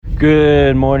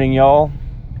Good morning, y'all.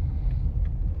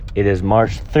 It is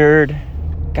March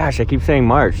 3rd. Gosh, I keep saying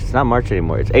March. It's not March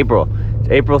anymore. It's April. It's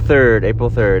April 3rd.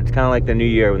 It's kind of like the new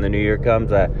year. When the new year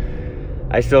comes,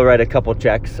 I still write a couple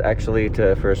checks, actually,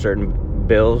 for certain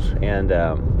bills. And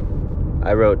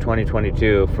I wrote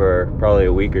 2022 for probably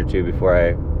a week or two before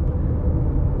I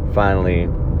finally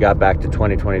got back to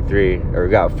 2023, or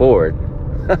got forward.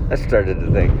 I started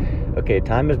to think, okay,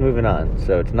 time is moving on.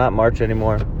 So it's not March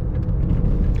anymore.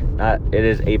 It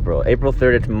is April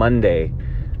 3rd. It's Monday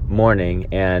morning,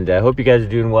 and I hope you guys are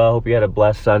doing well. Hope you had a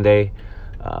blessed Sunday.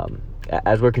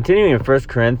 As we're continuing in 1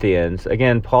 Corinthians,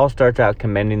 again, Paul starts out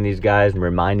commending these guys and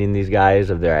reminding these guys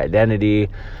of their identity,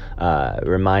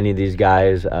 reminding these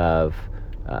guys of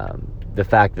the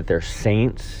fact that they're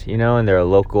saints, and they're a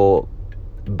local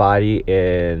body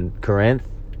in Corinth,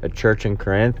 a church in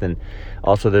Corinth, and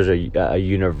also there's a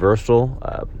universal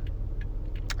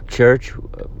church,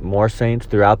 more saints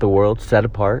throughout the world, set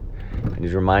apart. And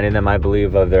he's reminding them, I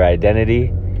believe, of their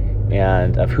identity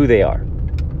and of who they are.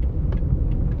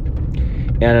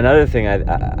 And another thing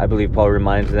I believe Paul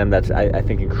reminds them that's, I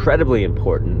think, incredibly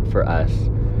important for us,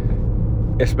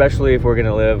 especially if we're going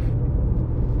to live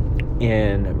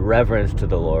in reverence to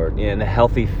the Lord, in a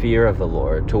healthy fear of the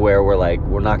Lord, to where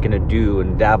we're not going to do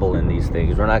and dabble in these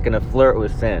things. We're not going to flirt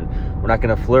with sin. We're not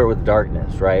going to flirt with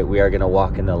darkness, right? We are going to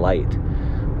walk in the light.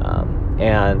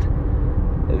 And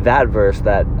that verse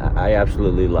that I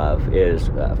absolutely love is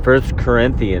 1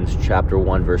 Corinthians chapter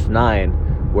 1, verse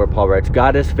 9, where Paul writes,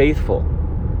 God is faithful.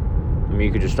 I mean,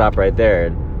 you could just stop right there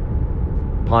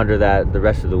and ponder that the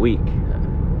rest of the week.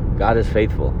 God is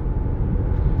faithful.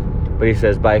 But he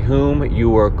says, by whom you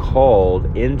were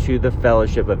called into the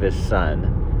fellowship of his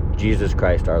Son, Jesus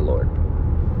Christ our Lord.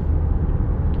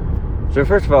 So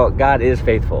first of all, God is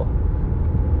faithful.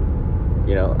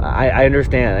 I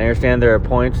understand there are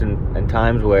points and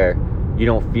times where you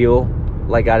don't feel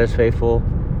like God is faithful.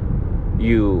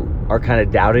 You are kind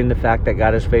of doubting the fact that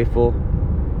God is faithful,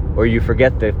 or you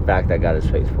forget the fact that God is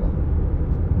faithful.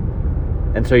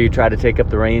 And so you try to take up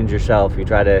the reins yourself. You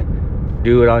try to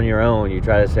do it on your own. You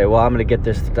try to say, well, I'm going to get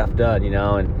this stuff done,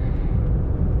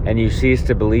 and you cease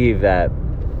to believe that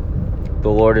the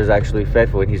Lord is actually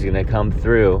faithful and he's going to come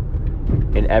through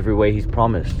in every way he's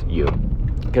promised you,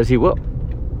 because he will.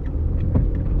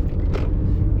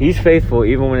 He's faithful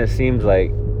even when it seems like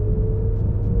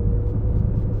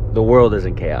the world is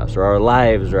in chaos or our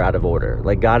lives are out of order.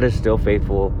 Like, God is still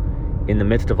faithful in the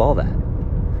midst of all that.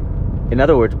 In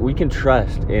other words, we can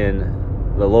trust in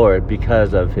the Lord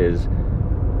because of his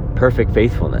perfect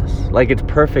faithfulness. Like, it's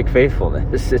perfect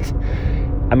faithfulness.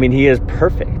 He is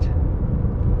perfect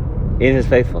in his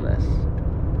faithfulness.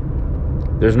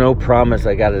 There's no promise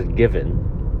that God has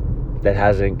given that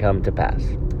hasn't come to pass.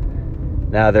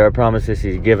 Now, there are promises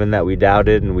he's given that we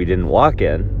doubted and we didn't walk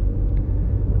in.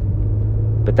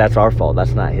 But that's our fault.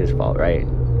 That's not his fault, right?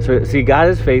 So, see, God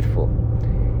is faithful,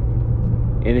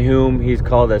 in whom he's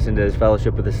called us into his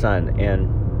fellowship with the Son. And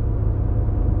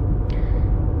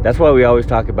that's why we always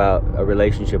talk about a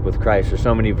relationship with Christ. There's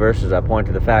so many verses that point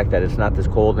to the fact that it's not this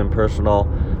cold, impersonal,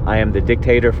 I am the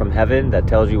dictator from heaven that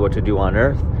tells you what to do on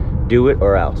earth. Do it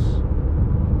or else.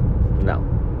 No.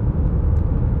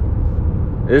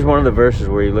 This is one of the verses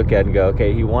where you look at and go,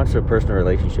 okay, he wants a personal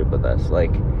relationship with us.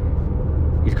 Like,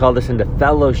 he's called us into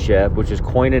fellowship, which is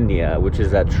koinonia, which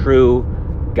is that true,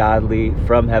 godly,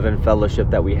 from heaven fellowship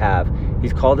that we have.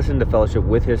 He's called us into fellowship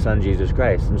with his Son, Jesus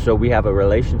Christ. And so we have a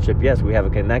relationship, yes, we have a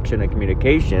connection and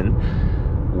communication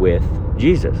with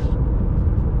Jesus.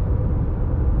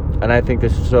 And I think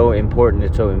this is so important,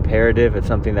 it's so imperative, it's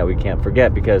something that we can't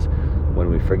forget, because when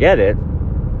we forget it,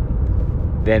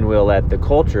 then we'll let the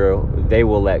culture, they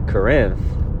will let Corinth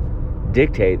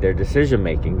dictate their decision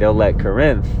making. They'll let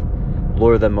Corinth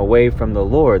lure them away from the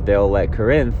Lord. They'll let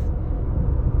Corinth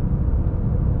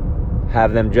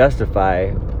have them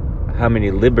justify how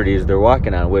many liberties they're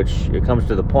walking on, which it comes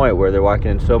to the point where they're walking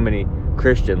in so many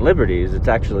Christian liberties, it's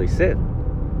actually sin.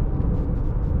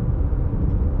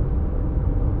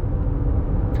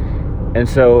 And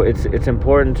so it's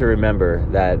important to remember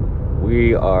that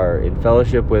we are in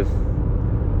fellowship with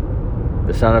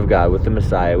the Son of God, with the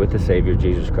Messiah, with the Savior,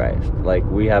 Jesus Christ. Like,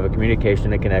 we have a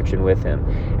communication and connection with him.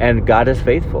 And God is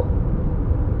faithful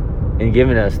in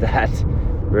giving us that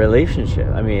relationship.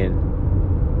 I mean,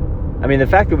 the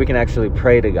fact that we can actually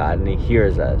pray to God and he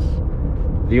hears us,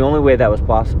 the only way that was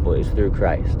possible is through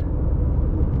Christ.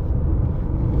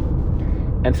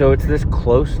 And so it's this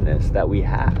closeness that we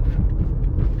have.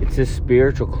 It's this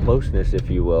spiritual closeness,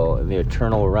 if you will, in the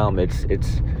eternal realm. It's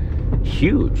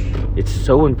huge. It's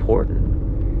so important.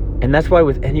 And that's why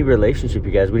with any relationship,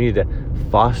 you guys, we need to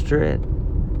foster it,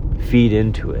 feed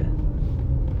into it.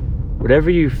 Whatever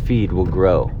you feed will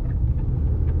grow.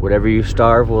 Whatever you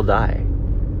starve will die.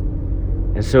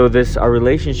 And so our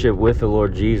relationship with the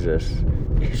Lord Jesus,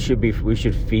 we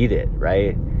should feed it,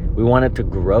 right? We want it to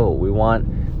grow. We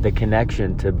want the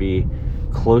connection to be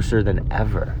closer than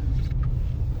ever.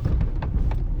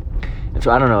 And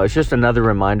so I don't know, it's just another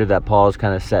reminder that Paul's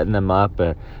kind of setting them up.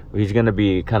 He's going to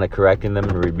be kind of correcting them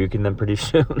and rebuking them pretty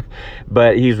soon.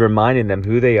 But he's reminding them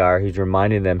who they are. He's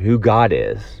reminding them who God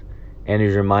is. And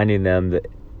he's reminding them the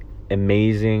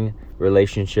amazing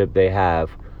relationship they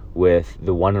have with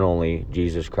the one and only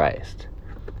Jesus Christ.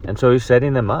 And so he's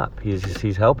setting them up.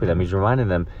 He's helping them. He's reminding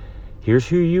them, here's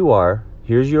who you are.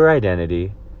 Here's your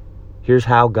identity. Here's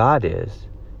how God is.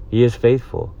 He is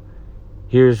faithful.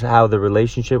 Here's how the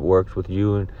relationship works with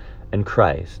you and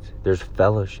Christ. There's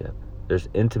fellowship. There's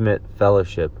intimate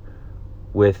fellowship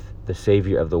with the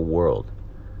Savior of the world.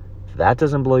 If that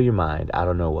doesn't blow your mind, I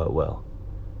don't know what will.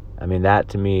 I mean, that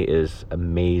to me is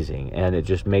amazing. And it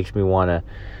just makes me want to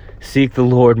seek the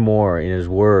Lord more in His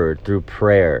Word through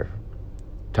prayer.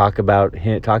 Talking about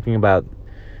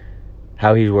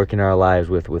how He's working our lives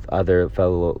with other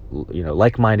fellow,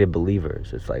 like-minded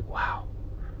believers. It's like, wow.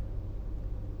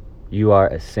 You are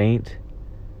a saint.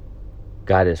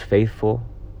 God is faithful.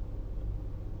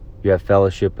 You have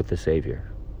fellowship with the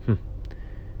Savior.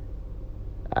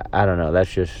 I don't know.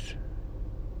 That's just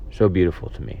so beautiful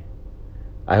to me.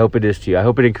 I hope it is to you. I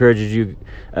hope it encourages you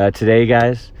today,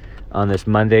 guys, on this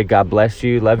Monday. God bless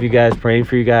you. Love you guys. Praying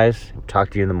for you guys. Talk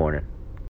to you in the morning.